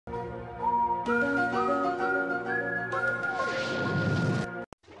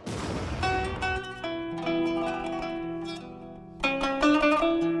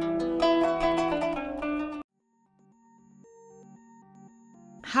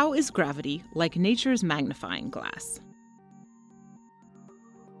How is gravity like nature's magnifying glass?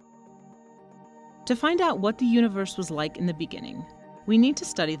 To find out what the universe was like in the beginning, we need to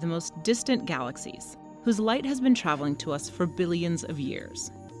study the most distant galaxies, whose light has been traveling to us for billions of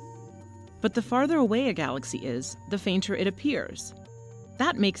years. But the farther away a galaxy is, the fainter it appears.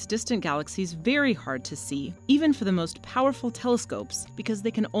 That makes distant galaxies very hard to see, even for the most powerful telescopes, because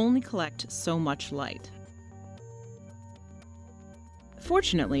they can only collect so much light.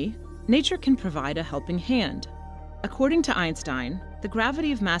 Fortunately, nature can provide a helping hand. According to Einstein, the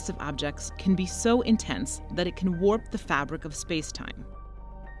gravity of massive objects can be so intense that it can warp the fabric of space-time.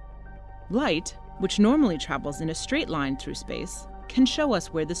 Light, which normally travels in a straight line through space, can show us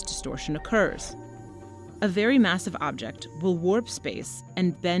where this distortion occurs. A very massive object will warp space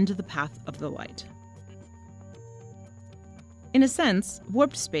and bend the path of the light. In a sense,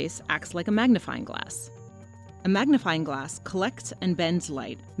 warped space acts like a magnifying glass. A magnifying glass collects and bends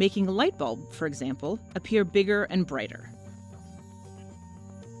light, making a light bulb, for example, appear bigger and brighter.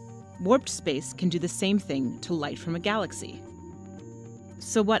 Warped space can do the same thing to light from a galaxy.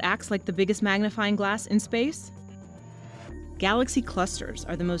 So what acts like the biggest magnifying glass in space? Galaxy clusters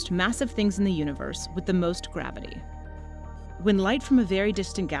are the most massive things in the universe with the most gravity. When light from a very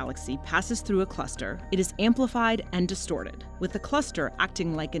distant galaxy passes through a cluster, it is amplified and distorted, with the cluster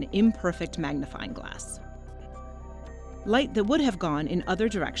acting like an imperfect magnifying glass. Light that would have gone in other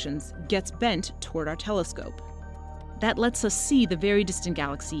directions gets bent toward our telescope. That lets us see the very distant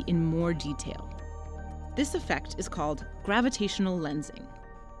galaxy in more detail. This effect is called gravitational lensing.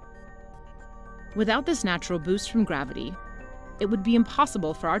 Without this natural boost from gravity, it would be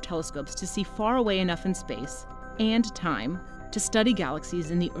impossible for our telescopes to see far away enough in space and time to study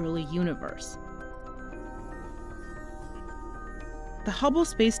galaxies in the early universe. The Hubble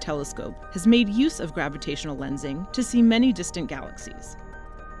Space Telescope has made use of gravitational lensing to see many distant galaxies.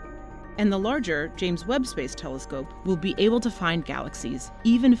 And the larger James Webb Space Telescope will be able to find galaxies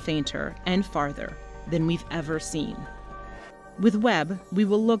even fainter and farther than we've ever seen. With Webb, we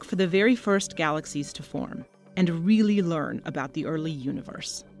will look for the very first galaxies to form and really learn about the early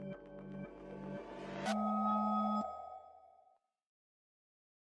universe.